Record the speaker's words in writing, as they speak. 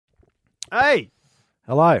Hey,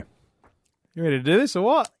 Hello. you ready to do this or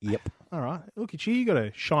what? Yep. All right. Look at you. You got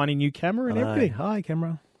a shiny new camera and everything. Hi,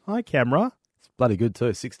 camera. Hi, camera. It's bloody good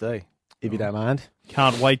too, 6D, if you don't mind.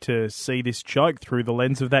 Can't wait to see this joke through the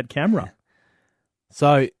lens of that camera.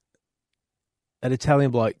 So, an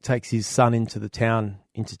Italian bloke takes his son into town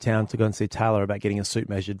to go and see Taylor about getting a suit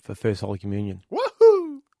measured for First Holy Communion.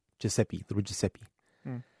 Woohoo! Giuseppe, little Giuseppe.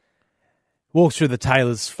 Walks through the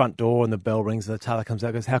tailor's front door and the bell rings and the tailor comes out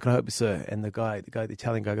and goes, "How can I help you, sir?" And the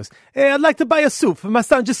Italian guy goes, "Hey, I'd like to buy a suit for my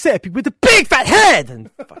son Giuseppe with a big fat head!"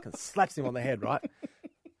 And fucking slaps him on the head, right?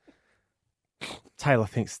 Taylor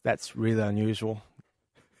thinks that's really unusual,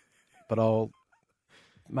 but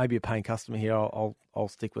maybe a paying customer here. I'll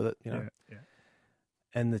stick with it, you know. Yeah.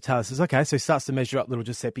 And the tailor says, "Okay," so he starts to measure up little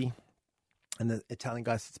Giuseppe, and the Italian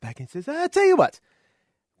guy sits back and says, "I'll tell you what.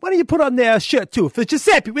 Why don't you put on their shirt too for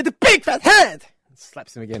Giuseppe with a big fat head?" And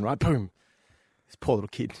slaps him again, right? Boom. This poor little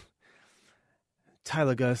kid.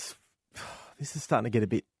 Taylor goes, "This is starting to get a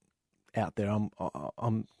bit out there. I'm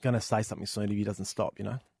going to say something soon if he doesn't stop, you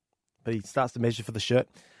know." But he starts to measure for the shirt.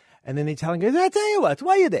 And then the Italian goes, "I'll tell you what,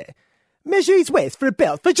 while you're there, measure his waist for a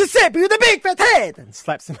belt for Giuseppe with a big fat head." And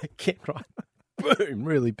slaps him again, right? Boom.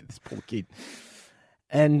 Really, this poor kid.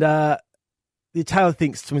 And the Taylor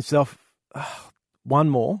thinks to himself, one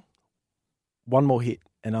more hit,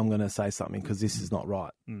 and I'm going to say something because this is not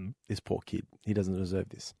right. This poor kid, he doesn't deserve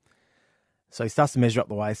this. So he starts to measure up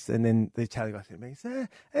the waist, and then the Italian guy says to me,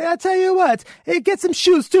 "Hey, I tell you what, get some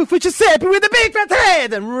shoes too for Giuseppe with a big fat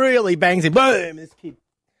head," and really bangs him. Boom, this kid.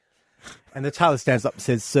 And the tailor stands up and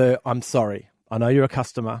says, "Sir, I'm sorry. I know you're a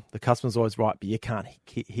customer. The customer's always right, but you can't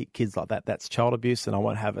hit kids like that. That's child abuse, and I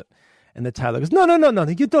won't have it." And the tailor goes, No,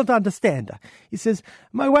 you don't understand." He says,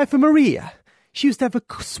 "My wife Maria, she used to have a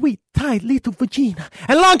sweet, tight little vagina.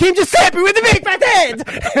 And along came Giuseppe with a big fat head."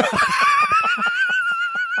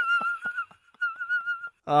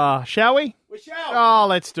 Shall we? We shall. Oh,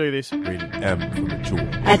 let's do this. Rated M for mature.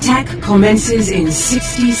 Attack commences in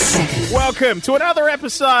 60 seconds. Welcome to another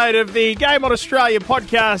episode of the Game on Australia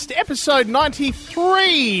podcast, episode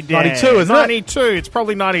 93, Dan. 92, isn't it? 92. It's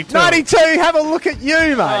probably 92. 92, have a look at you,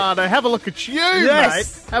 mate. Oh, no, have a look at you,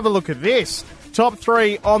 Yes. mate. Have a look at this. Top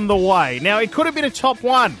 3 on the way. Now, it could have been a top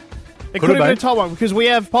 1. It could have been a top 1 because we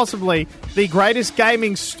have possibly the greatest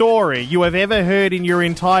gaming story you have ever heard in your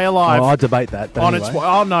entire life. Oh, I debate that. But anyway.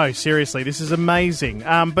 Oh, no, seriously, this is amazing.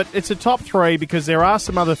 But it's a top 3 because there are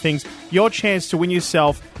some other things. Your chance to win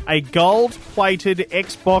yourself a gold-plated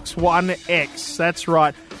Xbox One X. That's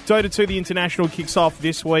right. Dota 2, the International, kicks off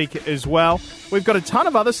this week as well. We've got a ton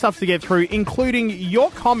of other stuff to get through, including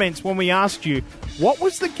your comments when we asked you, what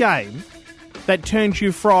was the game that turned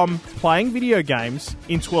you from playing video games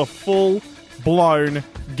into a full-blown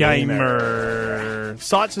gamer?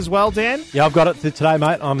 Sites as well, Dan? Yeah, I've got it today,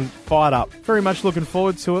 mate. I'm fired up. Very much looking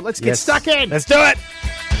forward to it. Let's get Yes. stuck in. Let's do it.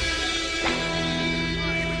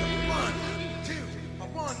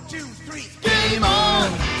 Game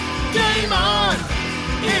on! Game on!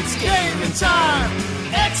 It's gaming time!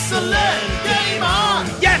 Excellent! Game on!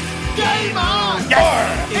 Yes! Game on!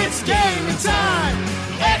 Yes! It's gaming time!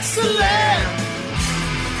 Excellent!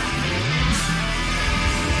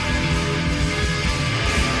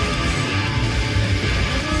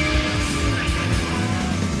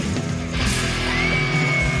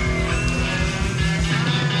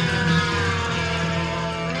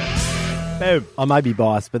 Boom. I may be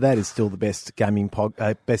biased, but that is still the best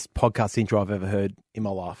best podcast intro I've ever heard in my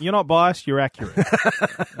life. You're not biased, you're accurate.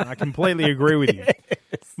 I completely agree with you.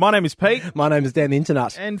 My name is Pete. My name is Dan the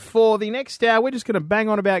Internet. And for the next hour, we're just going to bang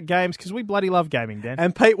on about games because we bloody love gaming, Dan.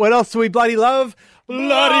 And Pete, what else do we bloody love?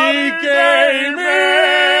 Bloody gaming!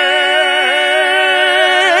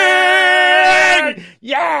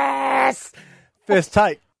 Yes! First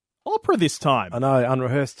take. Opera this time. I know,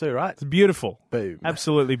 unrehearsed too, right? It's beautiful. Boom.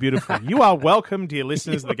 Absolutely beautiful. You are welcome, dear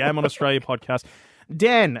listeners, to the Game on Australia podcast.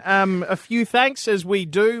 Dan, a few thanks as we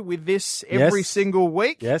do with this every Yes. single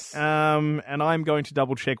week. Yes. And I'm going to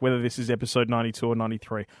double check whether this is episode 92 or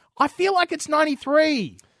 93. I feel like it's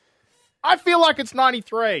 93.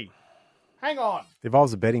 Hang on. If I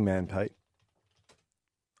was a betting man, Pete,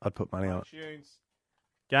 I'd put money on it. iTunes.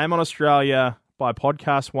 Game on Australia by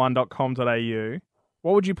podcast1.com.au.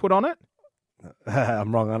 What would you put on it?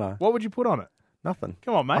 I'm wrong, aren't I? What would you put on it? Nothing.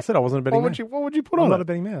 Come on, mate. I said I wasn't a betting What man. would you put I'm on not it? a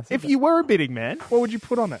betting man. I said If that. you were a betting man, what would you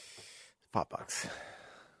put on it? $5.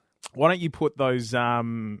 Why don't you put those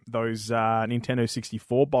Nintendo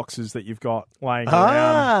 64 boxes that you've got laying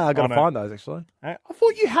around? I got on to it? find those, actually. I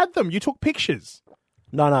thought you had them. You took pictures.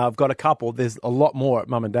 No, I've got a couple. There's a lot more at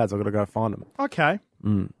Mum and Dad's. I've got to go find them. Okay.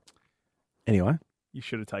 Anyway, You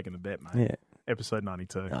should have taken the bet, mate. yeah. Episode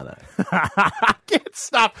 92. I know. Get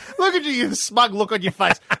stuff. Look at you, you smug look on your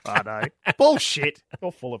face. I know. Bullshit.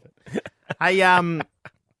 You're full of it. Hey,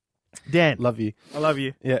 Dan. Love you. I love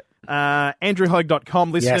you. Yeah.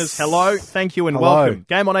 AndrewHogue.com listeners, Yes. hello, thank you and Hello. welcome.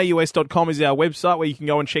 GameOnAUS.com is our website where you can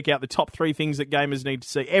go and check out the top 3 things that gamers need to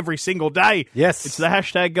see every single day. Yes. It's the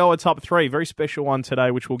hashtag Goa Top 3. Very special one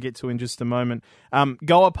today, which we'll get to in just a moment.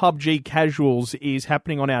 Goa PUBG Casuals is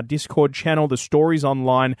happening on our Discord channel. The story's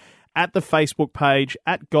online at the Facebook page,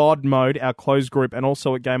 at God Mode, our closed group, and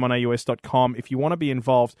also at GameOnAUS.com. If you want to be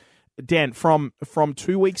involved, Dan, from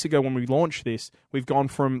 2 weeks ago when we launched this, we've gone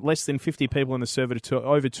from less than 50 people in the server to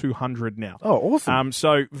over 200 now. Oh, awesome.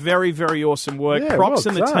 So very, very awesome work. Yeah, Props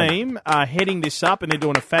well and the done. team are heading this up, and they're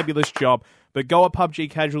doing a fabulous job. But Goa PUBG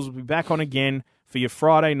Casuals will be back on again for your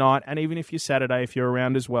Friday night, and even if you're Saturday, if you're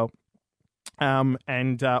around as well.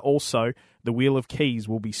 And also, the Wheel of Keys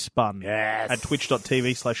will be spun at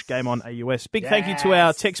twitch.tv/GameOnAUS. Big thank you to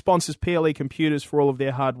our tech sponsors, PLE Computers, for all of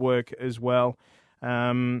their hard work as well.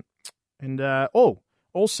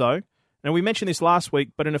 Also, now we mentioned this last week,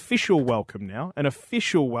 but an official welcome now. An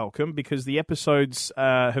official welcome because the episodes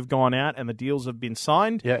have gone out and the deals have been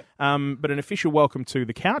signed. Yeah. But an official welcome to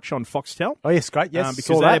The Couch on Foxtel. Oh, yes, great. Yes, Because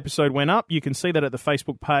saw that that. episode went up. You can see that at the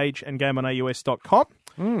Facebook page and GameOnAUS.com.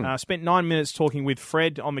 Spent 9 minutes talking with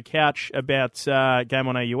Fred on the couch about Game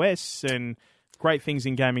on AUS and great things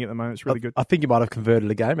in gaming at the moment. It's really good. I think you might have converted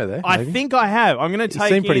a gamer there. I maybe. think I have. I'm going to take.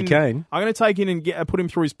 seemed pretty in, keen. I'm going to take in and put him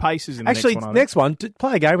through his paces in the Actually, next one. I think. next one,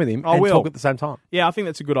 play a game with him I and will. talk at the same time. Yeah, I think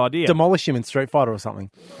that's a good idea. Demolish him in Street Fighter or something.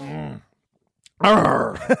 And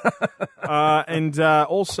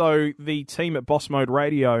also the team at Boss Mode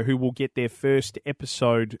Radio, who will get their first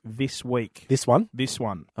episode this week. This one? This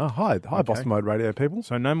one. Oh, hi, Boss Mode Radio people.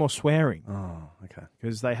 So no more swearing Oh, okay.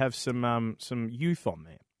 because they have some youth on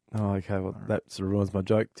there. Oh, okay. Well, that sort of ruins my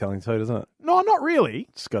joke telling too, doesn't it? No, not really.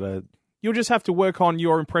 Just got to You'll just have to work on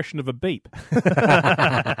your impression of a beep.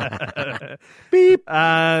 beep.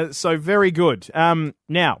 So very good.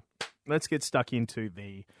 Now, let's get stuck into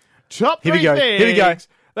the top Here we three go. things Here we go.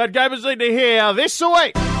 that gamers need to hear this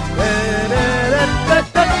week.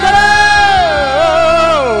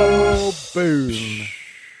 Boom.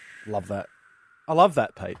 Love that. I love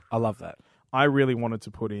that, Pete. I love that. I really wanted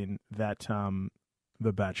to put in that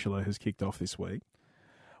The Bachelor has kicked off this week,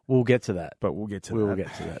 We'll get to that. but we'll get to We that. will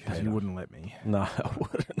get to that, because Peter. you wouldn't let me. No, I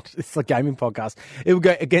wouldn't. It's a gaming podcast. It would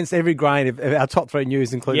go against every grain of our top 3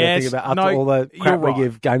 news, including Yes, the thing about no, all the you're crap right. we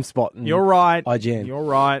give GameSpot and You're right. IGN. You're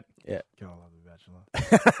right. Yeah. God, I love The Bachelor.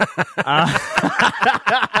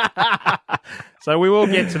 So we will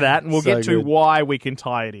get to that, and we'll So get to good. why we can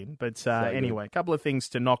tie it in. But good. anyway, a couple of things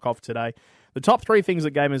to knock off today. The top 3 things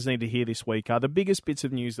that gamers need to hear this week are the biggest bits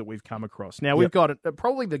of news that we've come across. Now, we've got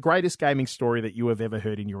probably the greatest gaming story that you have ever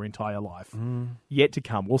heard in your entire life yet to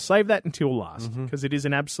come. We'll save that until last because it is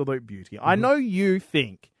an absolute beauty. I know you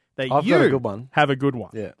think that I've you got a good one. have a good one.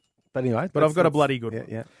 Yeah. But anyway. But I've got a bloody good one.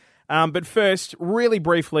 Yeah. But first, really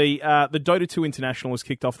briefly, the Dota 2 International has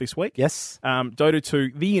kicked off this week. Yes. Dota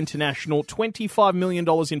 2, the International, $25 million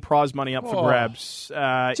in prize money up for grabs.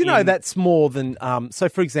 Do you know that's more than... so,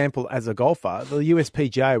 for example, as a golfer, the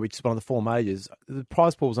USPGA, which is one of the 4 majors, the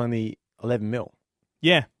prize pool is only 11 mil.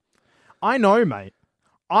 Yeah. I know, mate.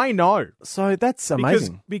 I know. So that's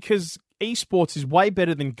amazing. Because esports is way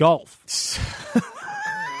better than golf.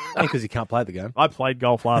 Because you can't play the game. I played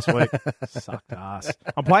golf last week. Sucked ass.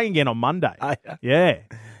 I'm playing again on Monday. Yeah.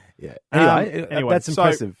 Yeah. Anyway, That's so-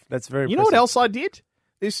 impressive. That's very impressive. You know what else I did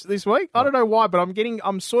this week? I don't know why, but I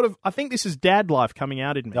think this is dad life coming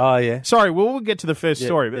out in me. Oh, yeah. Sorry, we'll get to the first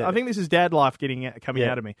story, but yeah. I think this is dad life coming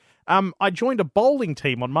Yeah. out of me. I joined a bowling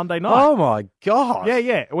team on Monday night. Oh, my God.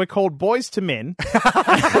 Yeah. We're called Boys to Men.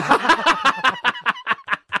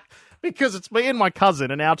 Because it's me and my cousin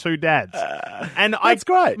and our 2 dads. And That's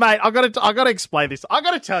great. Mate, I gotta explain this. I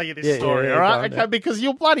gotta tell you this Yeah, story, yeah, all go right? on, Okay, yeah. because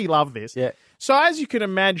you'll bloody love this. Yeah. So as you can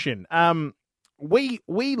imagine, we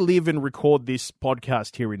live and record this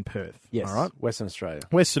podcast here in Perth. Yes. All right. Western Australia.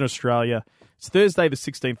 Western Australia. It's Thursday, the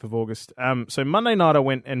 16th of August. So Monday night I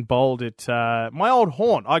went and bowled at my old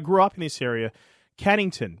haunt. I grew up in this area,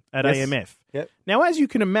 Cannington at Yes. AMF. Yep. Now, as you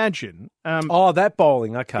can imagine, Oh, that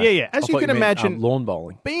bowling. Okay. Yeah. As I you thought can meant, imagine, lawn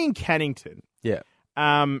bowling. being Cannington Yeah.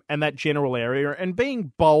 and that general area and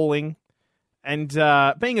being bowling and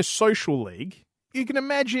being a social league, you can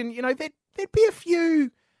imagine, there'd be a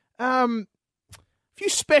few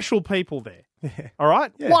special people there. All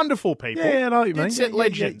right? Yeah. Wonderful people. Yeah, I know what you mean. Dead set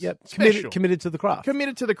legends. Yeah. Special. Committed to the craft.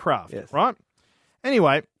 Committed to the craft, Yes. right?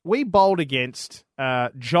 Anyway, we bowled against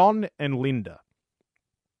John and Linda.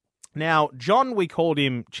 Now, John, we called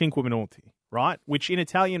him Cinque Minuti, right? Which in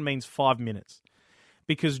Italian means 5 minutes.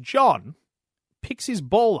 Because John picks his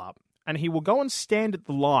ball up and he will go and stand at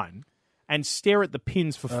the line and stare at the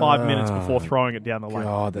pins for 5 minutes before throwing it down the lane.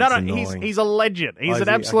 God, that's annoying. he's a legend. He's is an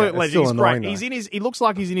he? absolute Okay, that's legend. still He's great. annoying, He looks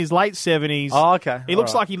like he's in his late 70s. Oh, okay. He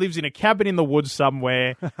looks like he lives in a cabin in the woods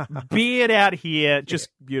somewhere. Beard out here, just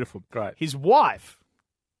beautiful. Great. His wife,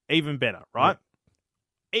 even better, right?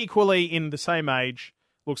 Equally in the same age,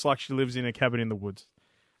 looks like she lives in a cabin in the woods.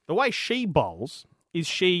 The way she bowls is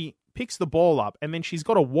she picks the ball up and then she's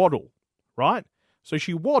got a waddle, right? So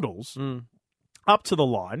she waddles up to the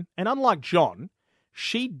line, and unlike John,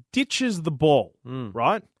 she ditches the ball,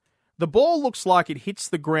 right? The ball looks like it hits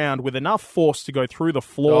the ground with enough force to go through the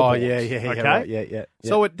floorboards. Oh, yeah, okay? right, yeah.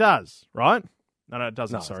 So it does, right? No, it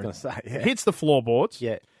doesn't, No, I was sorry. gonna say, yeah. It hits the floorboards.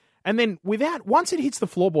 Yeah. And then once it hits the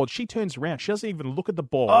floorboards, she turns around. She doesn't even look at the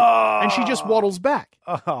ball. And she just waddles back.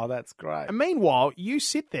 Oh, that's great. And meanwhile, you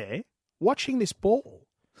sit there watching this ball,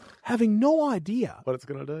 having no idea What it's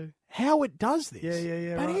going to do. how it does this.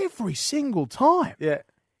 Yeah, But right. every single time, Yeah.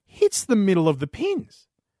 hits the middle of the pins.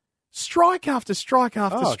 Strike after strike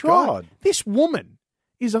after Oh, strike. God. This woman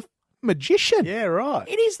is a magician. Yeah, right.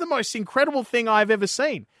 It is the most incredible thing I've ever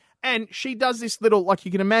seen. And she does this little, like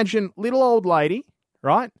you can imagine, little old lady,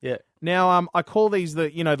 right? Yeah. Now, I call these the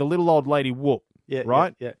little old lady whoop. Yeah,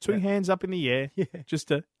 right? yeah, Two yeah. hands up in the air. Yeah.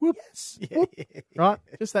 Just a whoop. Yes. Whoop, right?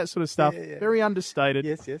 Just that sort of stuff. Yeah. Very understated.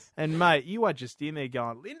 Yes. And, mate, you are just in there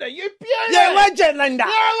going, Linda, you beauty! Yeah, legend, Linda.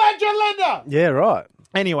 You're a legend, Linda! Yeah, right.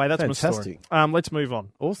 Anyway, that's my Fantastic. story. Let's move on.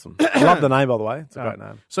 Awesome. I love the name, by the way. It's a great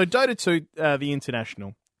name. So Dota 2, the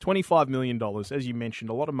International, $25 million, as you mentioned,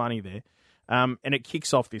 a lot of money there. And it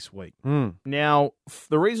kicks off this week. Now,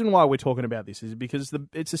 the reason why we're talking about this is because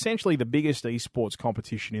it's essentially the biggest esports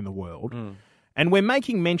competition in the world. And we're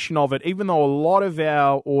making mention of it, even though a lot of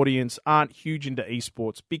our audience aren't huge into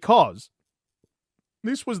esports, because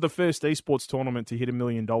this was the first esports tournament to hit $1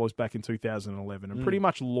 million back in 2011 and pretty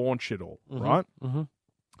much launch it all, right?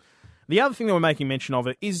 The other thing that we're making mention of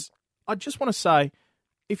it is, I just want to say,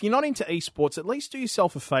 if you're not into esports, at least do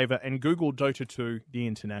yourself a favor and Google Dota 2, the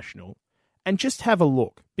International, and just have a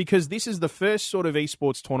look, because this is the first sort of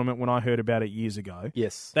esports tournament when I heard about it years ago.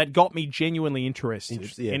 Yes. That got me genuinely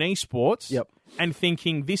interested yeah. in esports. Yep. And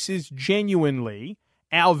thinking this is genuinely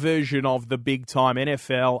our version of the big time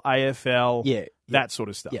NFL, AFL, Yeah. that sort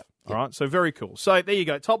of stuff. Yep. All right. So very cool. So there you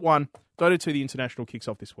go. Top one. Dota 2, the International kicks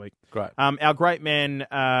off this week. Great. Our great man,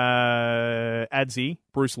 Adzi,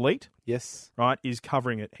 Bruce Leet, Yes. right, is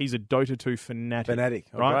covering it. He's a Dota 2 fanatic.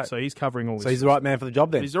 Oh, right? great. So he's covering all this. So he's the right man for the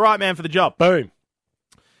job then. He's the right man for the job. Boom.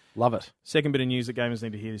 Love it. Second bit of news that gamers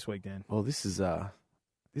need to hear this week, Dan. Well, this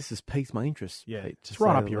has piqued my interest. Yeah, Pete, it's to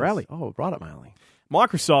right say up the your least. alley. Oh, right up my alley.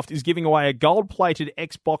 Microsoft is giving away a gold-plated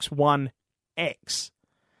Xbox One X.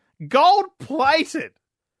 Gold-plated!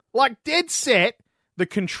 Like dead set, the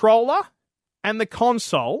controller and the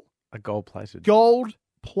console, A gold-plated.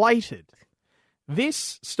 gold-plated.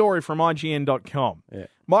 This story from IGN.com. Yeah.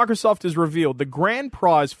 Microsoft has revealed the grand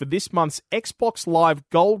prize for this month's Xbox Live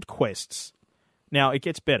Gold Quests. Now, it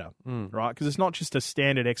gets better, right? Because it's not just a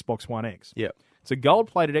standard Xbox One X. Yeah. It's a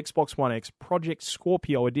gold-plated Xbox One X Project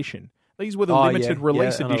Scorpio edition. These were the Oh, limited yeah.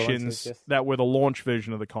 release Yeah, I know the ones, editions yes. that were the launch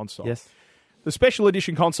version of the console. Yes. The special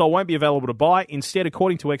edition console won't be available to buy. Instead,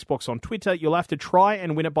 according to Xbox on Twitter, you'll have to try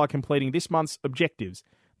and win it by completing this month's objectives.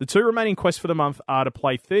 The two remaining quests for the month are to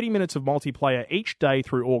play 30 minutes of multiplayer each day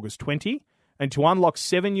through August 20 and to unlock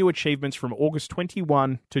 7 new achievements from August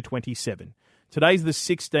 21 to 27. Today's the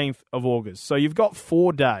 16th of August. So you've got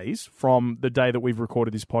 4 days from the day that we've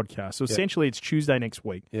recorded this podcast. So essentially it's Tuesday next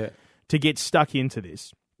week Yeah. to get stuck into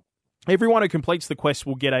this. Everyone who completes the quest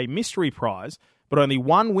will get a mystery prize, but only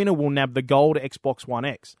one winner will nab the gold Xbox One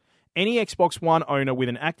X. Any Xbox One owner with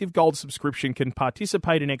an active gold subscription can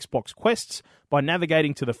participate in Xbox quests by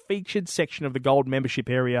navigating to the featured section of the gold membership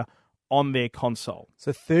area on their console.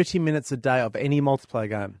 So 30 minutes a day of any multiplayer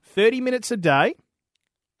game. 30 minutes a day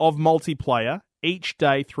of multiplayer each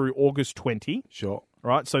day through August 20. Sure.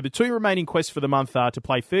 Right, so the two remaining quests for the month are to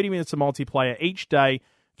play 30 minutes of multiplayer each day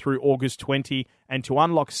through August 20 and to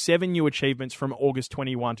unlock 7 new achievements from August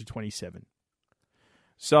 21 to 27.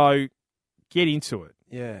 So get into it.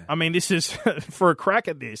 Yeah. I mean, this is for a crack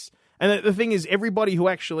at this. And the thing is, everybody who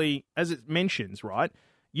actually, as it mentions, right,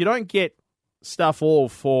 you don't get stuff all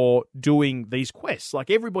for doing these quests. Like,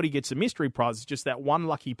 everybody gets a mystery prize. It's just that one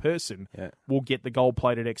lucky person Yeah. will get the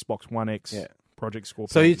gold-plated Xbox One X Project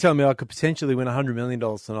Scorpio. So you tell me I could potentially win $100 million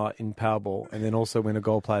tonight in Powerball and then also win a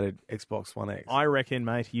gold-plated Xbox One X. I reckon,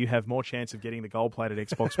 mate, you have more chance of getting the gold-plated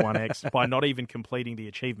Xbox One X by not even completing the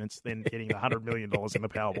achievements than getting the $100 million in the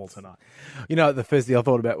Powerball tonight. You know, the first thing I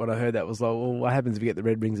thought about when I heard that was like, well, what happens if you get the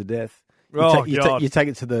Red Rings of Death? God. You take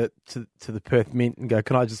it to the Perth Mint and go,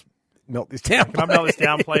 can I just melt this down? Can I melt this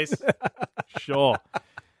down, please? Sure.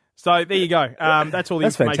 So there you go. That's all the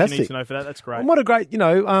That's information you need fantastic. to know for that. That's great. And what a great,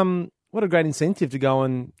 what a great incentive to go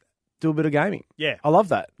and do a bit of gaming. Yeah. I love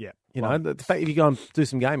that. Yeah. You know, the fact if you go and do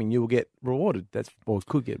some gaming, you will get rewarded.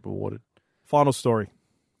 Could get rewarded. Final story.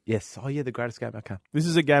 Yes. Oh, yeah, the greatest game. Okay. This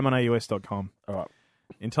is at GameOnAUS.com. All right.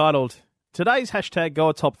 Entitled, Today's hashtag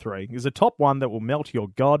Go Top 3 is a top one that will melt your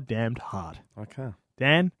goddamned heart. Okay.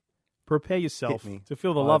 Dan, prepare yourself Hit me. to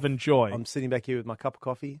feel the love and joy I'm sitting back here with my cup of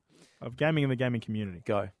coffee. of gaming in the gaming community.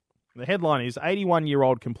 Go. The headline is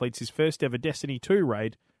 81-year-old completes his first ever Destiny 2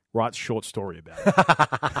 raid, writes short story about it.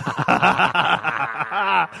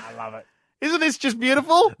 I love it. Isn't this just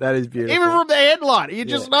beautiful? That is beautiful. Even from the headline, you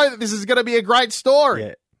just know that this is going to be a great story.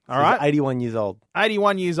 Yeah. All So right. he's 81 years old.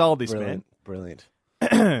 81 years old, this Brilliant. Brilliant.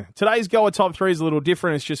 man. Today's Goer Top 3 is a little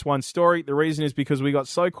different. It's just one story. The reason is because we get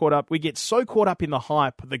so caught up in the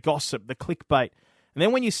hype, the gossip, the clickbait. And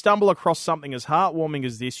then when you stumble across something as heartwarming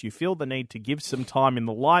as this, you feel the need to give some time in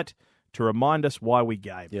the light to remind us why we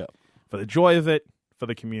game. Yep. For the joy of it, for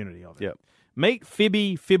the community of it. Yep. Meet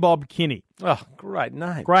Fibob Kinney. Oh, great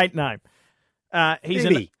name. Great name. He's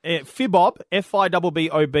Fibby. Fibob,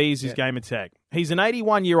 F-I-B-B-O-B is his gamer tag. He's an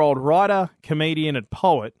 81-year-old writer, comedian, and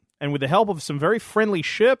poet, and with the help of some very friendly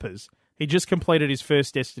Sherpas, he just completed his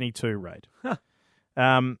first Destiny 2 raid.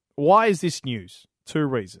 Why is this news? 2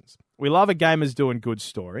 reasons. We love a gamer's doing good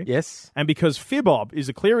story. Yes. And because Fibob is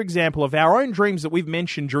a clear example of our own dreams that we've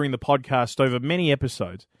mentioned during the podcast over many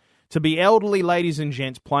episodes, to be elderly ladies and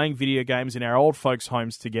gents playing video games in our old folks'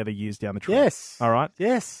 homes together years down the track. Yes. All right?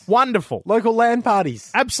 Yes. Wonderful. Local LAN parties.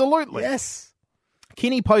 Absolutely. Yes.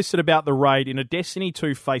 Kinney posted about the raid in a Destiny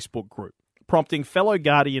 2 Facebook group, prompting fellow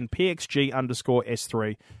Guardian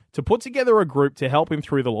PXG_S3 to put together a group to help him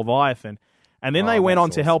through the Leviathan, and then they went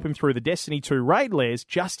on to help him through the Destiny 2 raid layers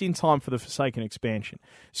just in time for the Forsaken expansion.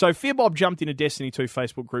 So Fearbob jumped in a Destiny 2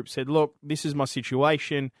 Facebook group, said, look, this is my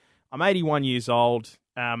situation. I'm 81 years old.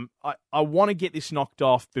 I want to get this knocked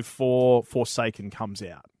off before Forsaken comes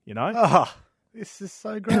out, you know? Oh, this is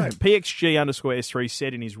so great. PXG_S3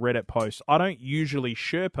 said in his Reddit post, I don't usually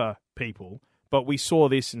Sherpa people, but we saw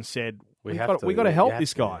this and said, we got to help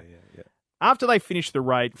this guy. Yeah. After they finished the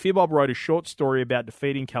raid, Fearbob wrote a short story about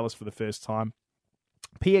defeating Callus for the first time.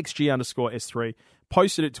 PXG_S3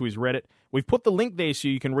 posted it to his Reddit. We've put the link there so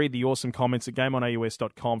you can read the awesome comments at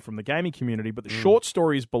GameOnAUS.com from the gaming community, but the short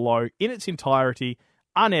story is below in its entirety,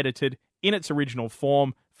 unedited, in its original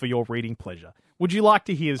form for your reading pleasure. Would you like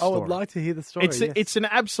to hear the story? I would like to hear the story. It's an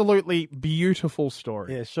absolutely beautiful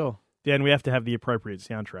story. Yeah, sure. Dan, we have to have the appropriate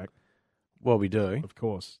soundtrack, Well, we do. of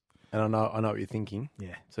course. And I know what you're thinking.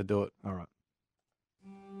 Yeah. So do it. All right.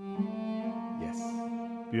 Yes.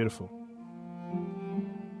 Beautiful.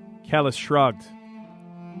 Callus shrugged.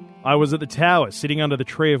 I was at the tower, sitting under the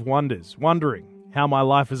Tree of Wonders, wondering how my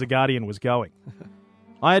life as a Guardian was going.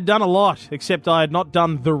 I had done a lot, except I had not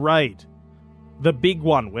done the raid. The big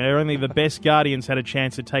one, where only the best Guardians had a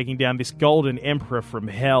chance at taking down this golden emperor from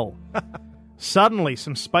hell. Suddenly,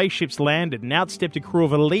 some spaceships landed, and out stepped a crew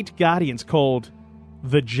of elite Guardians called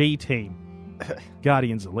the G-Team.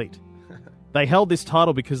 Guardians Elite. They held this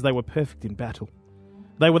title because they were perfect in battle.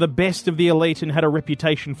 They were the best of the elite and had a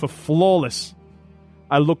reputation for flawless.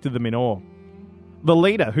 I looked at them in awe. The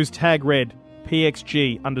leader, whose tag read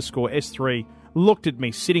PXG_S3, looked at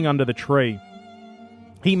me sitting under the tree.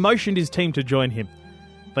 He motioned his team to join him.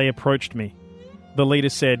 They approached me. The leader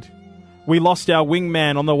said, "We lost our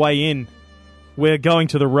wingman on the way in. We're going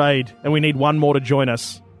to the raid, and we need one more to join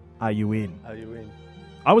us. Are you in?" Are you in?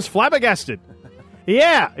 I was flabbergasted.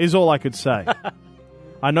 Yeah, is all I could say.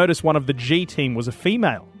 I noticed one of the G team was a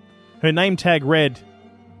female. Her name tag read,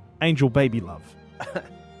 Angel Baby Love.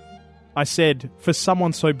 I said, for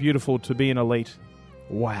someone so beautiful to be an elite,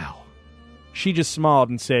 wow. She just smiled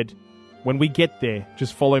and said, when we get there,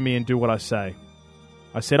 just follow me and do what I say.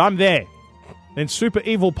 I said, I'm there. Then Super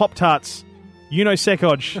Evil Pop-Tarts, Yuno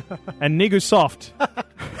Sekoj, and Nigu Soft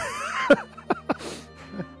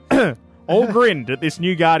all grinned at this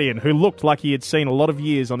new Guardian who looked like he had seen a lot of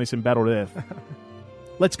years on this embattled Earth.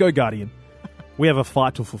 Let's go, Guardian. We have a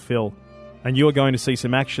fight to fulfill, and you are going to see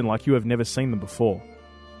some action like you have never seen them before.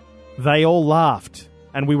 They all laughed,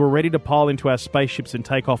 and we were ready to pile into our spaceships and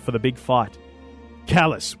take off for the big fight.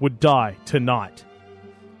 Callus would die tonight.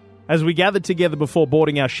 As we gathered together before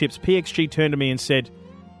boarding our ships, PXG turned to me and said,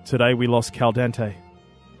 "Today we lost Caldante."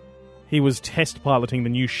 He was test piloting the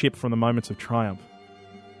new ship from the Moments of Triumph.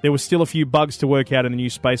 There were still a few bugs to work out in the new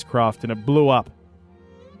spacecraft, and it blew up.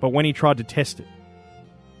 But when he tried to test it,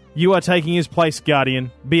 "You are taking his place,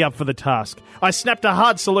 Guardian. Be up for the task." I snapped a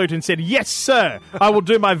hard salute and said, "Yes, sir. I will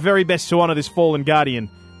do my very best to honour this fallen Guardian."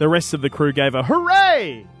 The rest of the crew gave a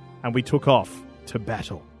hooray, and we took off to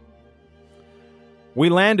battle. We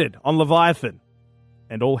landed on Leviathan,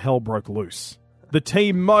 and all hell broke loose. The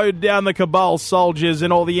team mowed down the Cabal soldiers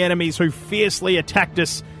and all the enemies who fiercely attacked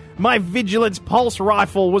us. My Vigilance pulse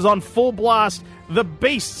rifle was on full blast. The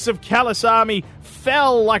beasts of Callus' army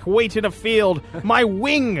fell like wheat in a field. My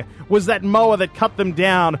wing was that mower that cut them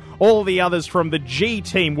down. All the others from the G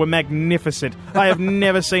team were magnificent. I have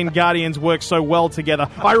never seen Guardians work so well together.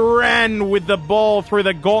 I ran with the ball through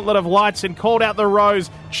the gauntlet of lights and called out the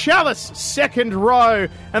rows, "Chalice, second row,"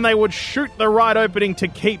 and they would shoot the right opening to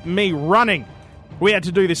keep me running. We had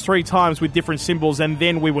to do this 3 times with different symbols, and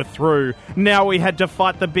then we were through. Now we had to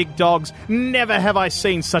fight the big dogs. Never have I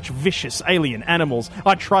seen such vicious alien animals.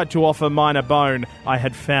 I tried to offer mine a bone I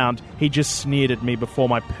had found. He just sneered at me before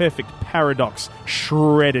my perfect paradox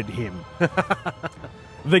shredded him.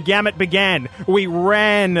 The gamut began. We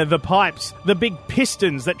ran the pipes, the big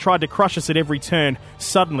pistons that tried to crush us at every turn.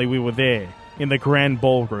 Suddenly we were there, in the grand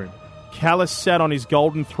ballroom. Callus sat on his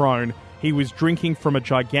golden throne. He was drinking from a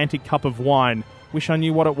gigantic cup of wine. Wish I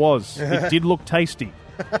knew what it was. It did look tasty.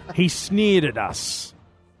 He sneered at us.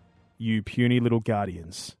 "You puny little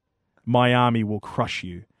Guardians. My army will crush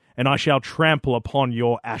you, and I shall trample upon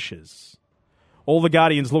your ashes." All the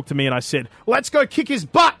Guardians looked at me and I said, "Let's go kick his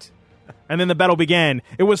butt!" And then the battle began.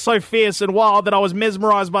 It was so fierce and wild that I was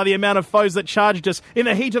mesmerized by the amount of foes that charged us. In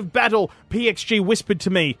the heat of battle, PXG whispered to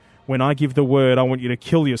me, "When I give the word, I want you to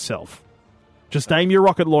kill yourself. Just aim your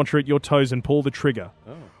rocket launcher at your toes and pull the trigger."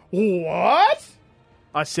 Oh. "What?"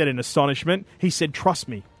 I said in astonishment. He said, "Trust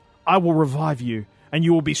me, I will revive you, and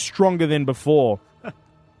you will be stronger than before."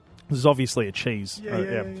 This is obviously a cheese.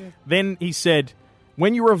 Yeah. Then he said,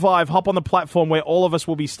 "When you revive, hop on the platform where all of us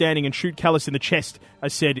will be standing and shoot Callus in the chest." I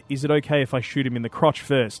said, "Is it okay if I shoot him in the crotch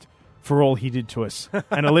first, for all he did to us,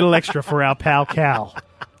 and a little extra for our pal Cal?"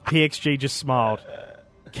 PXG just smiled.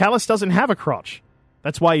 "Callus doesn't have a crotch.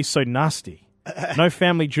 That's why he's so nasty. No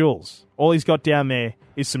family jewels. All he's got down there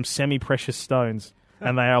is some semi-precious stones,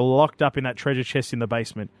 and they are locked up in that treasure chest in the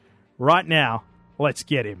basement. Right now, let's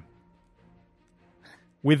get him."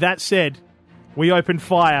 With that said, we opened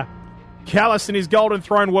fire. Callus and his golden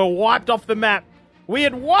throne were wiped off the map. We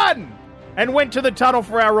had won and went to the tunnel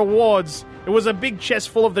for our rewards. It was a big chest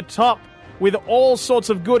full of the top with all sorts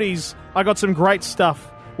of goodies. I got some great stuff.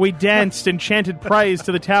 We danced and chanted praise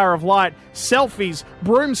to the Tower of Light, selfies,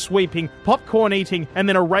 broom sweeping, popcorn eating, and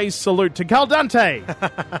then a raised salute to Caldante,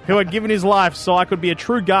 who had given his life so I could be a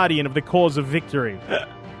true guardian of the cause of victory.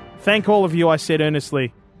 "Thank all of you," I said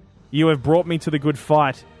earnestly. "You have brought me to the good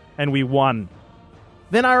fight, and we won."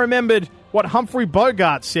 Then I remembered what Humphrey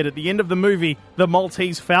Bogart said at the end of the movie The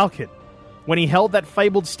Maltese Falcon, when he held that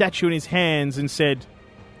fabled statue in his hands and said,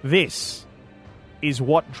 "This is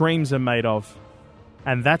what dreams are made of."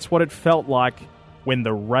 And that's what it felt like when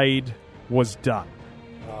the raid was done.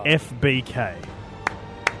 Oh. FBK.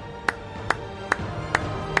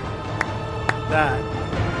 That.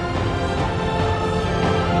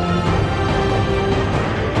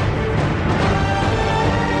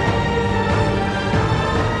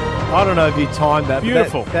 I don't know if you timed that.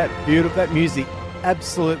 Beautiful. But that music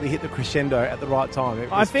absolutely hit the crescendo at the right time. It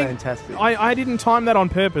was fantastic. I didn't time that on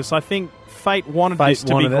purpose. I think Fate wanted this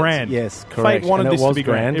to be grand. Yes, correct. Fate wanted this to be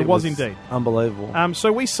grand. It was indeed. Unbelievable.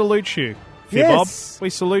 So we salute you, Fibob. Yes. We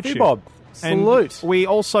salute you. Fibob. Salute. And we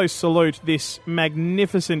also salute this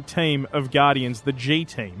magnificent team of Guardians, the G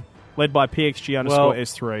team, led by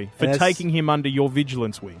PXG_S3, for taking him under your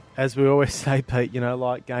vigilance wing. As we always say, Pete,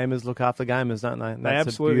 like gamers look after gamers, don't they? They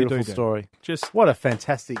absolutely do. That's a beautiful story. Just what a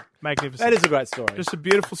fantastic, magnificent. That is a great story. Just a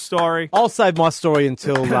beautiful story. I'll save my story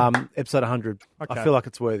until episode 100. Okay. I feel like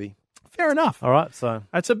it's worthy. Fair enough. All right, so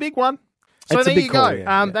that's a big one. So there you go. Call,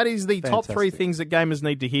 yeah. That is the top 3 things that gamers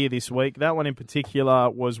need to hear this week. That one in particular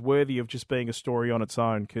was worthy of just being a story on its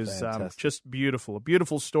own because just beautiful. A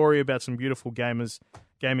beautiful story about some beautiful gamers,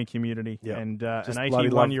 gaming community, and an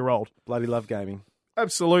 81-year-old. Bloody love gaming.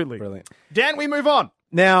 Absolutely. Brilliant. Dan, we move on.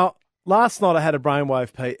 Now, last night I had a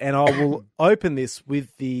brainwave, Pete, and I will open this with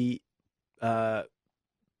the by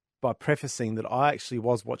prefacing that I actually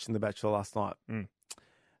was watching The Bachelor last night.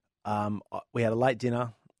 We had a late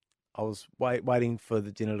dinner. I was waiting for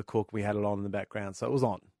the dinner to cook. We had it on in the background, so it was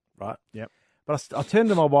on, right? Yep. But I turned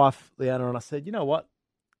to my wife, Leanna, and I said, "You know what?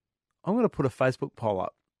 I'm going to put a Facebook poll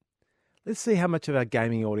up. Let's see how much of our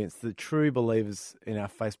gaming audience, the true believers in our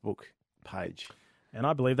Facebook page. And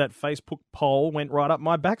I believe that Facebook poll went right up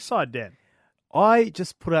my backside, Dan. I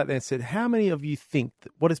just put out there and said, how many of you think,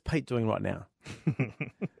 what is Pete doing right now?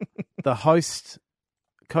 The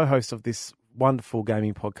co-host of this wonderful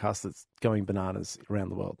gaming podcast that's going bananas around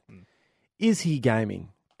the world. Is he gaming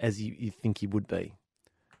as you think he would be?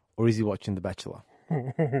 Or is he watching The Bachelor?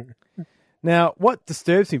 Now, what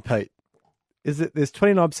disturbs me, Pete, is that there's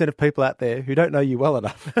 29% of people out there who don't know you well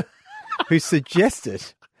enough who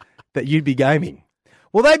suggested that you'd be gaming.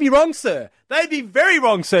 Well, they'd be wrong, sir. They'd be very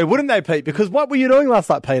wrong, sir, wouldn't they, Pete? Because what were you doing last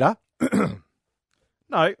night, Peter?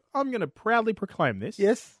 No, I'm going to proudly proclaim this.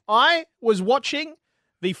 Yes. I was watching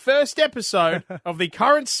the first episode of the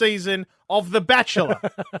current season of The Bachelor,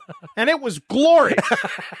 and it was glorious.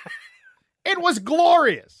 It was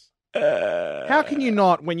glorious. How can you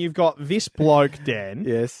not, when you've got this bloke, Dan,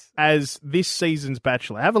 Yes. as this season's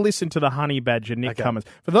Bachelor? Have a listen to the Honey Badger, Nick Cummins.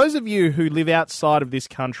 For those of you who live outside of this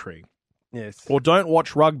country Yes. or don't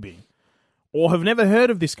watch rugby or have never heard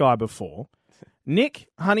of this guy before, Nick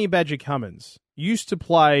Honey Badger Cummins used to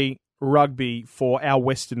play rugby for our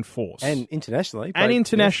Western Force. And internationally. And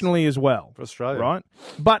internationally as well. For Australia. Right?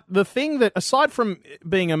 But the thing that, aside from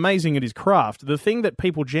being amazing at his craft, the thing that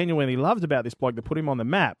people genuinely loved about this bloke that put him on the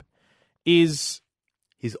map is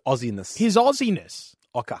His Aussiness. his Aussiness.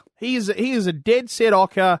 Ocker. He is a dead set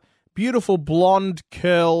ocker, beautiful blonde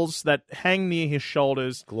curls that hang near his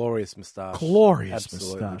shoulders. Glorious moustache. Glorious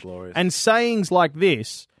Absolutely moustache. glorious. And sayings like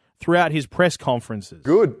this throughout his press conferences.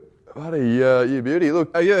 Good. Buddy, you beauty.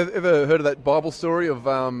 Look, have you ever heard of that Bible story of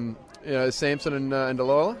Samson and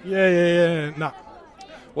Delilah? Yeah. No.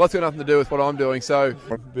 Well, that's got nothing to do with what I'm doing, so...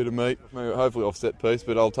 A bit of meat, maybe hopefully offset piece,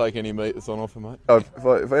 but I'll take any meat that's on offer, mate. If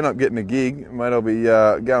I end up getting a gig, mate, I'll be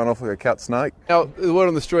going off like a cut snake. Now, the word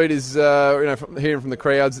on the street is, hearing from the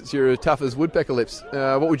crowds, that you're as tough as woodpecker lips.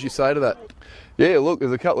 What would you say to that? Yeah, look,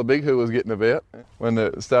 there's a couple of big hooers getting about. When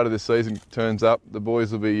the start of this season turns up, the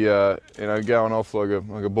boys will be, going off like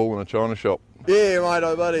a bull in a china shop. Yeah, mate,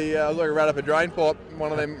 buddy, I was like a rat up a drain pipe,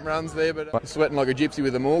 one of them runs there, but sweating like a gypsy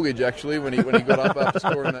with a mortgage, actually, when he got up after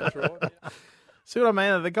scoring that try. See what I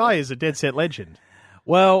mean? The guy is a dead set legend.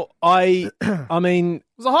 Well, I mean... It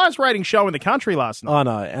was the highest rating show in the country last night. I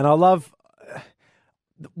know, and I love...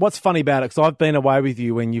 What's funny about it, because I've been away with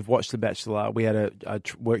you when you've watched The Bachelor. We had a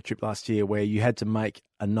work trip last year where you had to make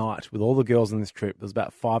a night with all the girls on this trip. There was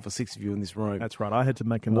about 5 or 6 of you in this room. That's right. I had to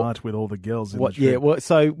make a night with all the girls in the trip. Yeah,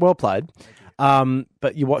 well played.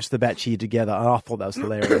 But you watched The Bachelor together, and I thought that was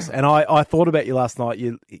hilarious. And I thought about you last night.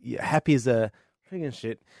 You're happy as a friggin'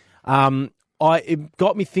 shit. It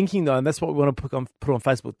got me thinking, though, and that's what we want to put on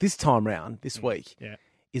Facebook this time round, this week,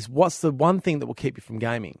 is what's the one thing that will keep you from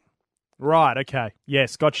gaming? Right, okay.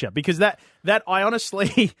 Yes, gotcha. Because that I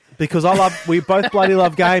honestly... Because we both bloody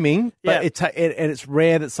love gaming, but it's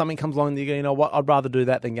rare that something comes along and you go, you know what, I'd rather do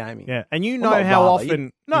that than gaming. Yeah, and you know how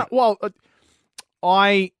often...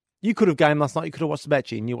 You could have gamed last night, you could have watched The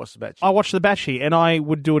Bachelor, and you watched The Bachelor. I watched The Bachelor, and I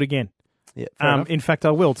would do it again. Yeah, fair enough. In fact,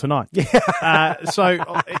 I will tonight. It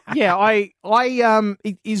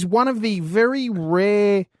is one of the very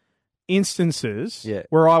rare instances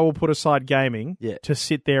where I will put aside gaming to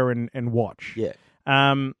sit there and watch. Yeah.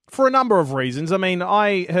 For a number of reasons. I mean,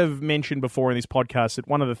 I have mentioned before in this podcast that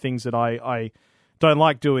one of the things that I don't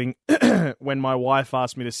like doing when my wife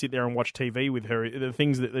asks me to sit there and watch TV with her, the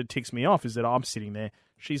things that ticks me off is that I'm sitting there,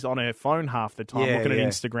 she's on her phone half the time looking at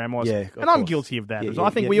Instagram. And I'm guilty of that. I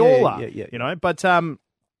think we all are, you know. But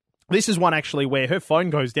this is one actually where her phone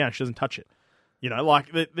goes down, she doesn't touch it. You know,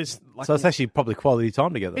 so it's actually probably quality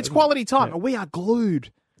time together. It's quality time. Yeah. We are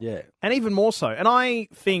glued. Yeah. And even more so. And I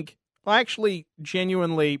think I actually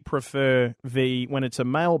genuinely prefer when it's a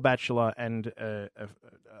male bachelor and a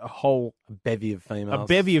whole bevy of females. A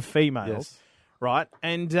bevy of females. Yes. Right?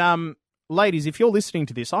 And ladies, if you're listening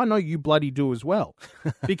to this, I know you bloody do as well.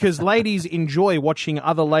 Because ladies enjoy watching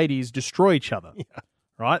other ladies destroy each other. Yeah.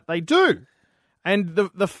 Right? They do. And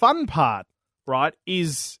the fun part, right,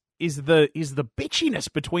 is the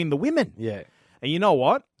bitchiness between the women. Yeah. And you know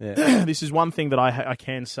what? Yeah. This is one thing that I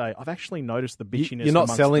can say. I've actually noticed the bitchiness. You're not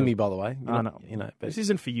selling me, by the way. I know. You know, but this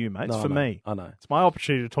isn't for you, mate. It's for me. I know. It's my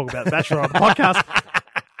opportunity to talk about The Bachelor on the podcast.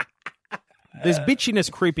 There's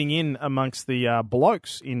bitchiness creeping in amongst the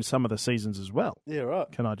blokes in some of the seasons as well. Yeah,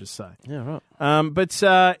 right. Can I just say? Yeah,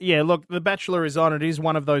 right. Look, The Bachelor is on. It is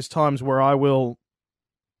one of those times where I will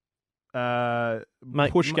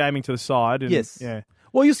push gaming to the side. And, yes. Yeah.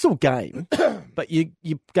 Well, you still game, but you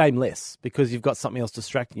game less because you've got something else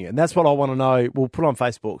distracting you. And that's what I want to know. We'll put on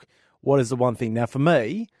Facebook, what is the one thing? Now, for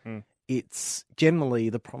me, it's generally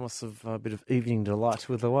the promise of a bit of evening delight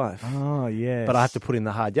with the wife. Oh, yeah. But I have to put in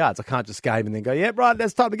the hard yards. I can't just game and then go, yeah, right,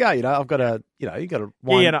 it's time to go. You know, I've got to, you got to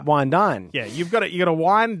wine, dine. Yeah, you got to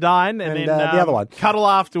wine, dine, and then the other one. cuddle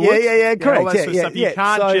afterwards. Yeah, correct. All that sort of stuff. You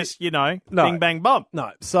can't just, bing, bang, bump.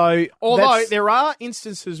 No. So, although there are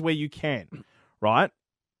instances where you can, right?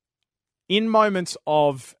 In moments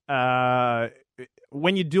of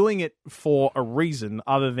when you're doing it for a reason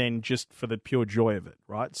other than just for the pure joy of it,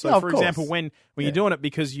 right? So, for example, when you're doing it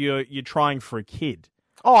because you're trying for a kid.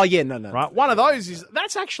 Oh yeah, no. Right, one of those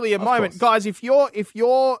that's actually a moment, guys. If you're in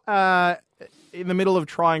the middle of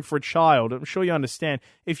trying for a child, I'm sure you understand.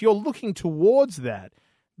 If you're looking towards that,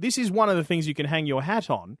 this is one of the things you can hang your hat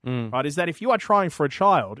on, right? Is that if you are trying for a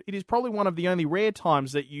child, it is probably one of the only rare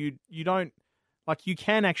times that you don't you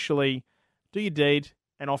can actually do your deed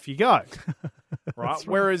and off you go, right? Right.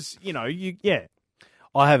 Whereas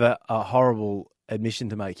I have a horrible admission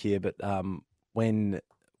to make here, but when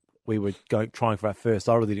we were trying for our first,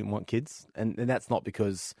 I really didn't want kids, and that's not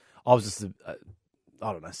because I was just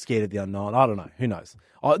I don't know, scared of the unknown. I don't know, who knows?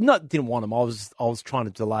 I didn't want them. I was trying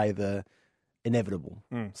to delay the inevitable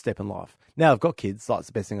step in life. Now I've got kids, it's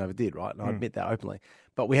the best thing I ever did, right? And I admit that openly.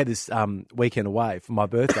 But we had this weekend away for my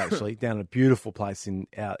birthday, actually, down at a beautiful place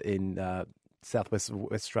out in southwest of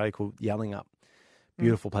West Australia called Yellingup.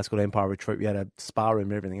 Beautiful place called Empire Retreat. We had a spa room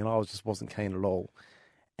and everything, and I just wasn't keen at all.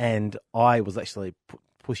 And I was actually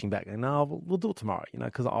pushing back, and no, we'll do it tomorrow,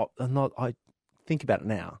 because I think about it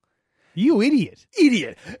now. You idiot,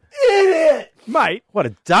 mate! What a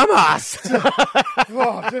dumbass!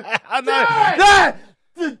 I know.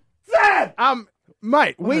 Dad!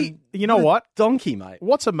 Mate, you know what? Donkey, mate.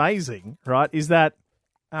 What's amazing, right, is that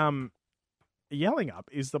Yellingup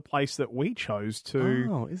is the place that we chose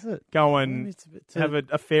to is it? Go and have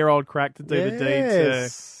a fair old crack to do the deed to.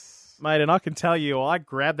 Mate, and I can tell you, I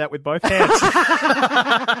grabbed that with both hands.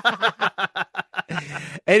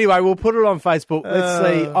 Anyway, we'll put it on Facebook. Let's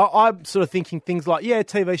see. I'm sort of thinking things like,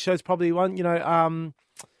 TV shows probably one,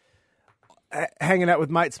 hanging out with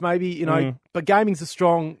mates maybe, but gaming's a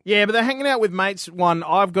strong... Yeah, but the hanging out with mates one,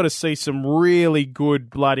 I've got to see some really good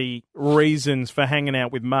bloody reasons for hanging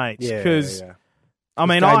out with mates. Because, I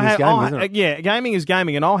mean, gaming is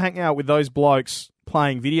gaming, and I'll hang out with those blokes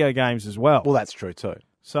playing video games as well. Well, that's true too.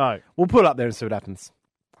 So we'll put it up there and see what happens.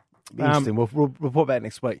 Interesting. We'll report back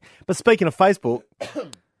next week. But speaking of Facebook,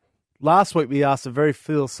 last week we asked a very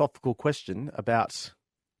philosophical question about,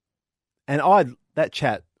 and that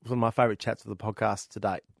chat was one of my favourite chats of the podcast to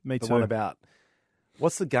date. Me too. The one about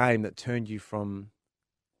what's the game that turned you from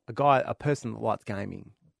a person that liked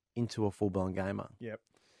gaming into a full-blown gamer? Yep.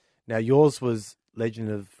 Now yours was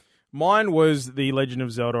Mine was the Legend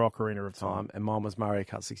of Zelda Ocarina of Time. and mine was Mario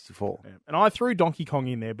Kart 64. Yeah. And I threw Donkey Kong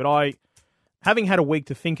in there, but having had a week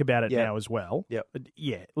to think about it now as well. Yep.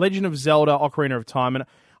 Legend of Zelda Ocarina of Time, and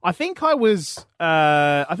I think I was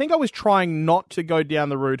trying not to go down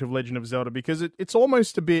the route of Legend of Zelda because it's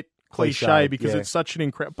almost a bit cliche because it's such an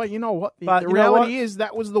incredible. But you know what? The reality is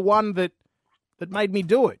that was the one that made me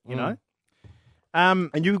do it. You know.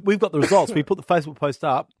 And we've got the results. We put the Facebook post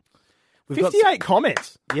up. 58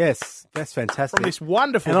 comments. Yes, that's fantastic. From this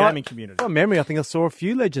wonderful gaming community. From memory, I think I saw a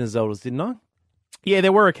few Legend of Zeldas, didn't I? Yeah,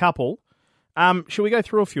 there were a couple. Should we go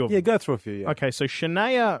through a few of them? Yeah, go through a few, yeah. Okay, so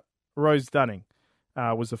Shania Rose Dunning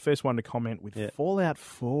was the first one to comment with Fallout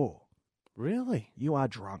 4. Really? You are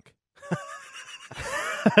drunk.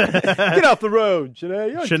 Get off the road,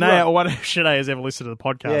 Shania. Shania, one of Shania has ever listened to the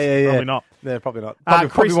podcast. Yeah. Probably not. Yeah, probably not.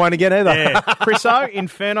 Probably won't again either. Yeah. Chris O,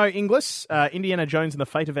 Inferno Inglis, Indiana Jones and the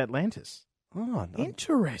Fate of Atlantis. Oh, no.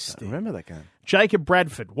 Interesting. I remember that game. Jacob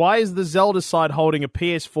Bradford, why is the Zelda side holding a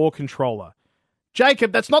PS4 controller?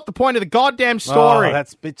 Jacob, that's not the point of the goddamn story. Oh,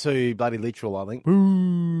 that's a bit too bloody literal, I think.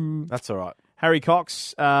 Boo. That's all right. Harry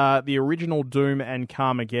Cox, the original Doom and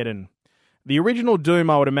Carmageddon. The original Doom,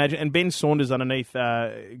 I would imagine, and Ben Saunders underneath,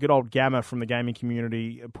 good old Gamma from the gaming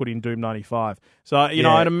community, put in Doom 95. So,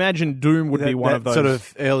 I'd imagine Doom would be one of those. Sort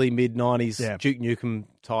of early, mid-90s, Duke Nukem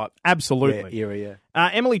type. Absolutely. Era.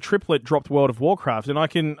 Emily Triplett dropped World of Warcraft,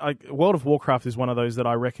 and World of Warcraft is one of those that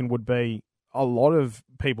I reckon would be a lot of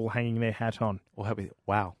people hanging their hat on.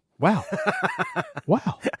 Wow. Wow.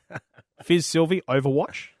 Fizz Sylvie,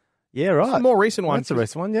 Overwatch. Yeah, right. It's a more recent one. That's a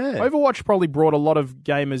recent one, yeah. Overwatch probably brought a lot of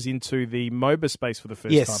gamers into the MOBA space for the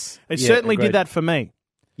first time. It certainly did that for me.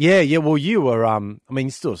 Yeah. Well, you were. You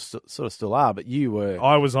still still are, but you were.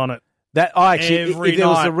 I was on it. That I actually, if there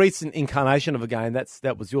was a recent incarnation of a game,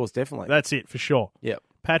 that was yours definitely. That's it for sure. Yep.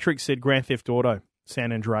 Patrick said Grand Theft Auto.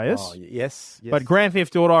 San Andreas. Oh, yes. But Grand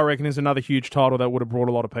Theft Auto, I reckon, is another huge title that would have brought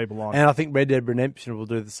a lot of people on. And I think Red Dead Redemption will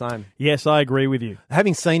do the same. Yes, I agree with you.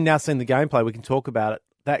 Having seen the gameplay, we can talk about it.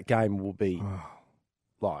 That game will be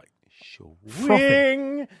like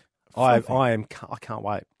swing. I can't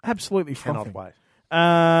wait. Absolutely Cannot frothing.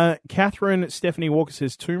 wait. Catherine Stephanie Walker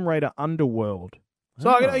says Tomb Raider Underworld. So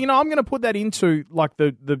I'm going to put that into like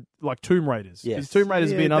the Tomb Raiders. Yes. Because Tomb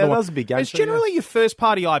Raiders would be another that one. was a big game. It's generally your first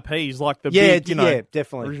party IPs, like the big,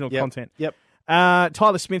 definitely original content. Yep.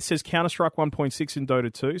 Tyler Smith says Counter-Strike 1.6 in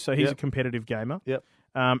Dota 2, so he's a competitive gamer. Yep.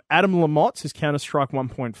 Adam Lamotte says Counter-Strike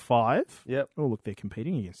 1.5. Yep. Oh, look, they're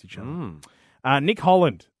competing against each other. Nick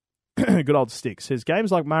Holland, good old stick, says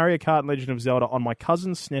games like Mario Kart and Legend of Zelda on my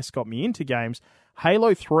cousin's SNES got me into games.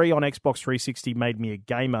 Halo 3 on Xbox 360 made me a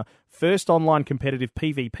gamer. First online competitive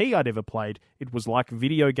PvP I'd ever played. It was like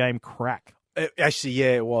video game crack. Actually,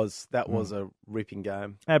 yeah, it was. That was a ripping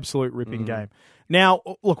game. Absolute ripping game. Now,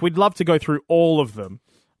 look, we'd love to go through all of them.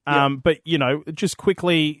 But, just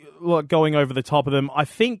quickly going over the top of them, I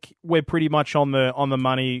think we're pretty much on the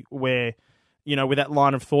money where, with that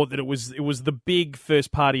line of thought that it was the big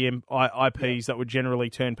first-party IPs that would generally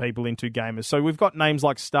turn people into gamers. So we've got names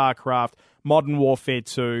like StarCraft, Modern Warfare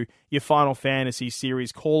 2, your Final Fantasy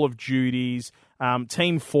series, Call of Duties,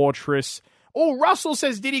 Team Fortress. Oh, Russell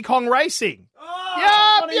says Diddy Kong Racing.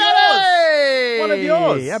 Oh, one of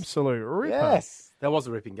yours. Absolute ripper. Yes. That was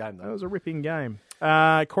a ripping game, though. That was a ripping game.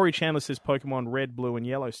 Corey Chandler says Pokemon Red, Blue, and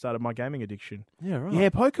Yellow started my gaming addiction. Yeah, right. Yeah,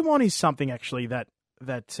 Pokemon is something actually that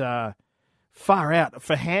far out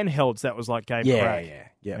for handhelds. That was like game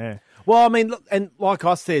crack. Yeah. Well, I mean, look, and like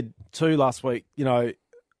I said too last week,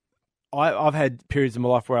 I've had periods in my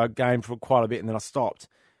life where I gamed for quite a bit and then I stopped.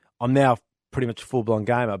 I'm now pretty much a full-blown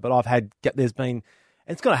gamer, but there's been, and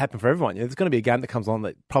it's going to happen for everyone. There's going to be a game that comes on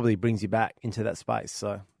that probably brings you back into that space.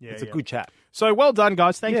 So it's a good chat. So well done,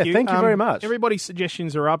 guys. Thank you. Thank you very much. Everybody's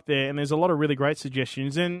suggestions are up there, and there's a lot of really great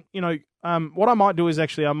suggestions. And, what I might do is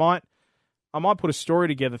actually I might put a story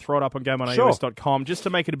together, throw it up on GameOnAOS.com just to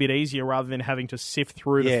make it a bit easier rather than having to sift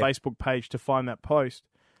through the Facebook page to find that post.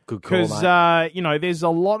 Good call, Because, there's a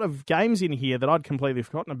lot of games in here that I'd completely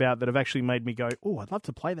forgotten about that have actually made me go, oh, I'd love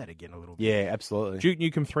to play that again a little bit. Yeah, absolutely. Duke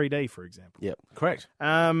Nukem 3D, for example. Yep, correct.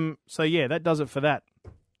 So, yeah, that does it for that.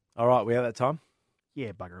 All right, we have that time?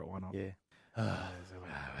 Yeah, bugger it, why not? Yeah.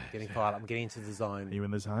 Getting fired up. I'm getting into the zone. Are you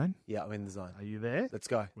in the zone? Yeah, I'm in the zone. Are you there? Let's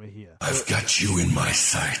go. We're here. I've got you in my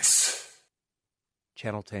sights.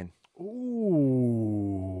 Channel 10.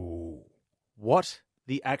 Ooh. What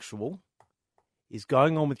the actual is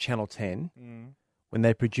going on with Channel 10 when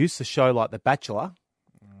they produce a show like The Bachelor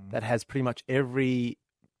that has pretty much every,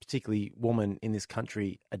 particularly woman in this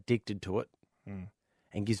country, addicted to it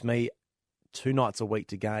and gives me 2 nights a week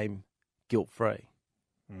to game guilt-free.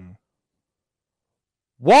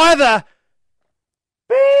 Why the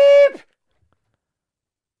beep?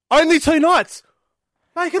 Only 2 nights.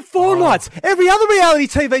 Make it 4 nights. Every other reality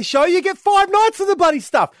TV show, you get 5 nights of the bloody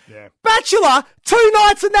stuff. Yeah. Bachelor, 2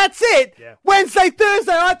 nights and that's it. Yeah. Wednesday,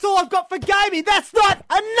 Thursday, that's all I've got for gaming. That's not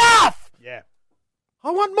enough. Yeah.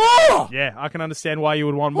 I want more. Yeah, I can understand why you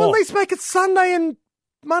would want Well, more. at least make it Sunday and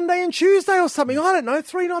Monday and Tuesday or something. I don't know,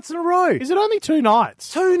 3 nights in a row. Is it only 2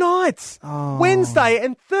 nights? 2 nights. Oh. Wednesday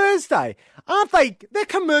and Thursday. Aren't they? They're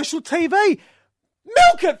commercial TV.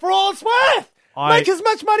 Milk it for all it's worth. Make as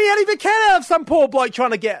much money out of you can out of some poor bloke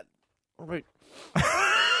trying to get.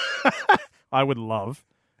 I would love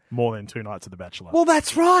more than 2 nights of The Bachelor. Well,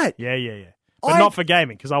 that's right. Yeah. But not for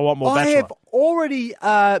gaming, because I want more I Bachelor. have already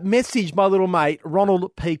messaged my little mate,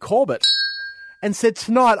 Ronald P. Corbett, and said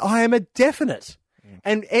tonight I am a definite.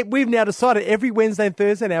 And we've now decided every Wednesday and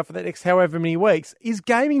Thursday now for the next however many weeks is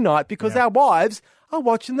gaming night because our wives are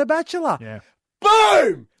watching The Bachelor. Yeah.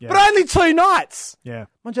 Boom! Yeah. But only 2 nights. Yeah.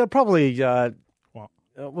 Mind you, I'd probably... What?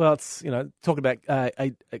 Well, it's, talking about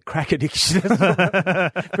a crack addiction.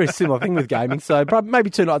 Very similar thing with gaming. So maybe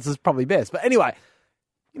 2 nights is probably best. But anyway,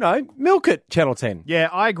 milk it, Channel 10. Yeah,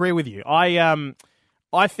 I agree with you. I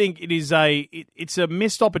think it is it's a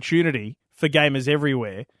missed opportunity for gamers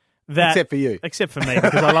everywhere. Except for you. Except for me,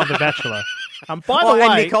 because I love The Bachelor. By the way,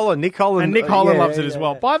 and Nick Holland. And Nick Holland loves it as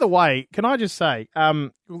well. By the way, can I just say,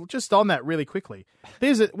 just on that really quickly,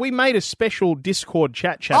 we made a special Discord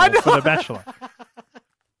chat channel for The Bachelor.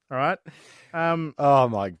 All right? Oh,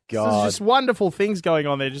 my God. So there's just wonderful things going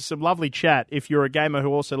on there. Just some lovely chat. If you're a gamer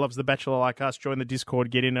who also loves The Bachelor like us, join the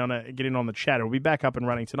Discord, get in on the chat. It'll be back up and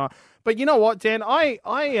running tonight. But you know what, Dan? I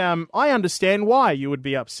understand why you would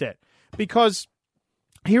be upset. Because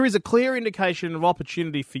here is a clear indication of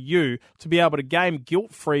opportunity for you to be able to game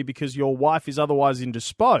guilt-free because your wife is otherwise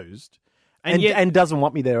indisposed. and doesn't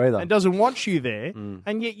want me there either. and doesn't want you there,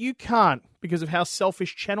 and yet you can't because of how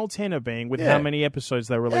selfish Channel 10 are being with how many episodes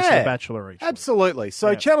they release of The Bachelor each week. Absolutely.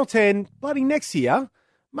 So Channel 10, bloody next year,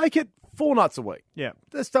 make it 4 nights a week. Yeah.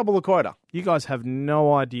 Let's double the quota. You guys have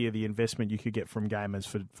no idea the investment you could get from gamers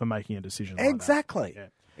for making a decision like that. Exactly. Yeah.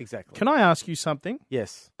 Exactly. Can I ask you something?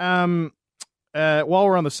 Yes. While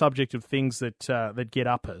we're on the subject of things that get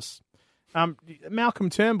up us, Malcolm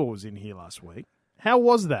Turnbull was in here last week. How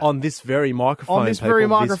was that? On this very microphone. On this very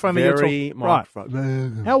microphone that you're talking-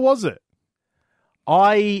 microphone. How was it?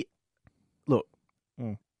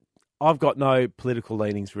 I've got no political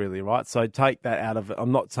leanings really, right? So take that out of it.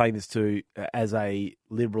 I'm not saying this as a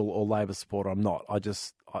Liberal or Labor supporter. I'm not.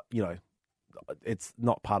 It's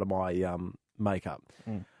not part of my makeup.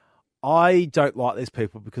 I don't like these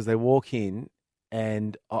people because they walk in,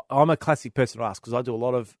 and I'm a classic person to ask because I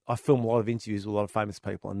film a lot of interviews with a lot of famous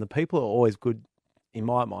people, and the people are always good. In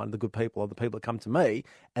my mind, the good people are the people that come to me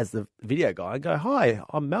as the video guy and go, "Hi,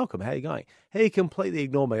 I'm Malcolm. How are you going?" He completely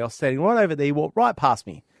ignored me. I was standing right over there. He walked right past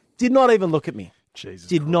me. Did not even look at me.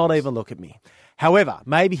 Did not even look at me. However,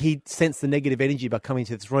 maybe he sensed the negative energy by coming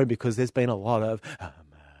to this room because there's been a lot of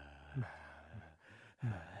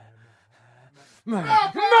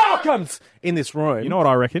Malcolms in this room. You know what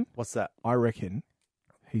I reckon? What's that? I reckon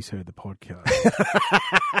he's heard the podcast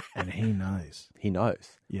and he knows. He knows.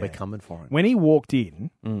 Yeah. We're coming for him. When he walked in,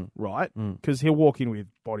 right? Because he'll walk in with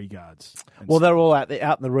bodyguards. and Well, stuff. they're all out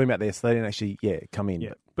in the room out there, so they didn't actually, come in.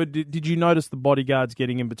 Yeah. But did you notice the bodyguards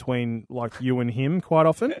getting in between, like, you and him quite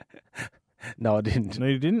often? No, I didn't. No,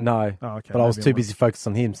 you didn't? No. Oh, okay. But I was Maybe too I'm busy focused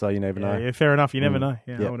on him, so you never know. Yeah, fair enough. You never know.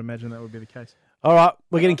 Yeah, Yep. I would imagine that would be the case. All right,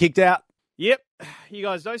 we're getting kicked out. Yep. You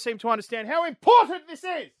guys don't seem to understand how important this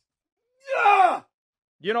is. Yeah.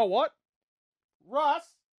 You know what? Russ,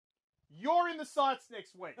 you're in the sights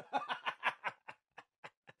next week.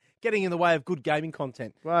 Getting in the way of good gaming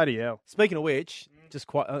content. Bloody hell. Speaking of which,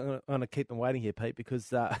 I'm going to keep them waiting here, Pete,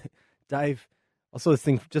 because Dave, I saw this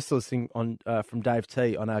thing on from Dave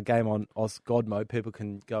T on our game on Oz God Mode. People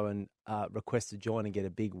can go and request to join and get a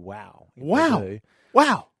big wow. if they Wow. do.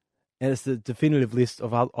 Wow. And it's the definitive list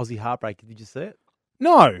of Aussie Heartbreak. Did you see it?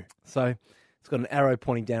 No. So it's got an arrow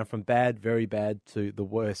pointing down from bad, very bad to the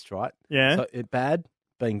worst, right? Yeah. So bad,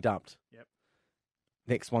 being dumped. Yep.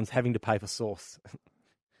 Next one's having to pay for sauce.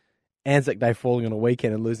 Anzac Day falling on a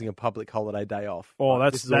weekend and losing a public holiday day off. Oh,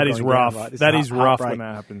 Right, that is all going rough. down, right? This That is rough heartbreak. when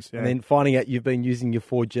that happens. Yeah. And then finding out you've been using your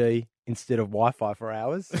 4G instead of Wi-Fi for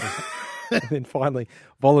hours. And then finally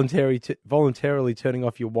voluntarily turning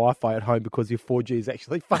off your Wi-Fi at home because your 4G is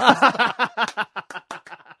actually fast.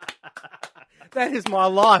 That is my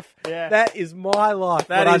life. Yeah. That is my life.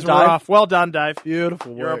 That Well is done, Dave. rough. Well done, Dave.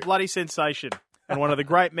 Beautiful You're work. a bloody sensation and one of the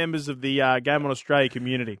great members of the Game on Australia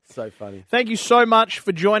community. So funny. Thank you so much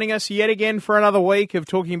for joining us yet again for another week of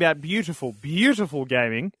talking about beautiful, beautiful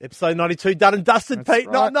gaming. Episode 92 done and dusted, That's Pete.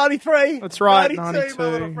 right. Not 93. That's right, 92, my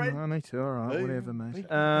little friend. 92, all right, Hey. whatever, mate.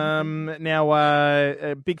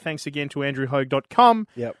 Now, big thanks again to AndrewHogue.com.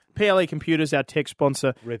 Yep. PLE Computers, our tech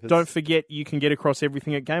sponsor. Rippers. Don't forget, you can get across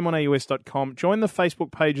everything at GameOnAUS.com. Join the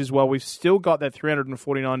Facebook page as well. We've still got that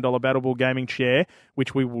 $349 Battle Ball gaming chair,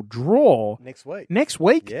 which we will draw Next week. next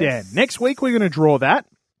week, Yes. Dan. Next week, we're going to draw that.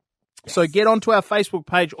 So get onto our Facebook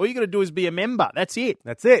page. All you got to do is be a member. That's it.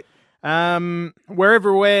 That's it. We're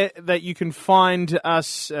everywhere that you can find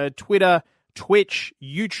us, Twitter, Twitch,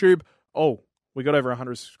 YouTube. Oh, we got over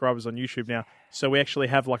 100 subscribers on YouTube now. So we actually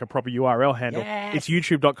have like a proper URL handle. Yes. It's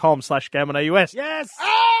youtube.com/GameOnAUS. Yes.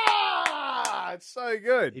 Ah, it's so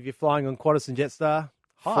good. If you're flying on Qantas and Jetstar,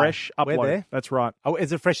 hi. Fresh We're upload. there. That's right. Oh,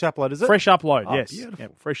 is it fresh upload, is it? Fresh upload, Oh, yes. beautiful.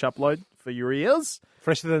 Yep, fresh upload for your ears.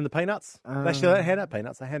 Fresher than the peanuts? They actually don't hand out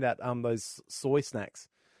peanuts. They hand out those soy snacks.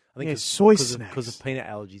 I think Yeah, 'cause- soy 'cause snacks. Because of peanut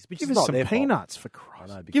allergies. Which Give is us not some their fault. peanuts, for Christ. I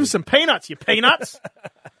know, Give because- us some peanuts, you peanuts.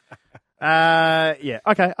 Yeah,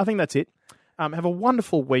 okay, I think that's it. Have a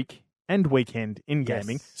wonderful week and weekend in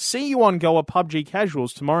gaming. Yes. See you on Goa PUBG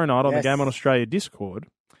Casuals tomorrow night on the Yes. Game on Australia Discord.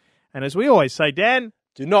 And as we always say, Dan,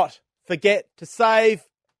 Do not forget to save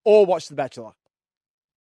or watch The Bachelor.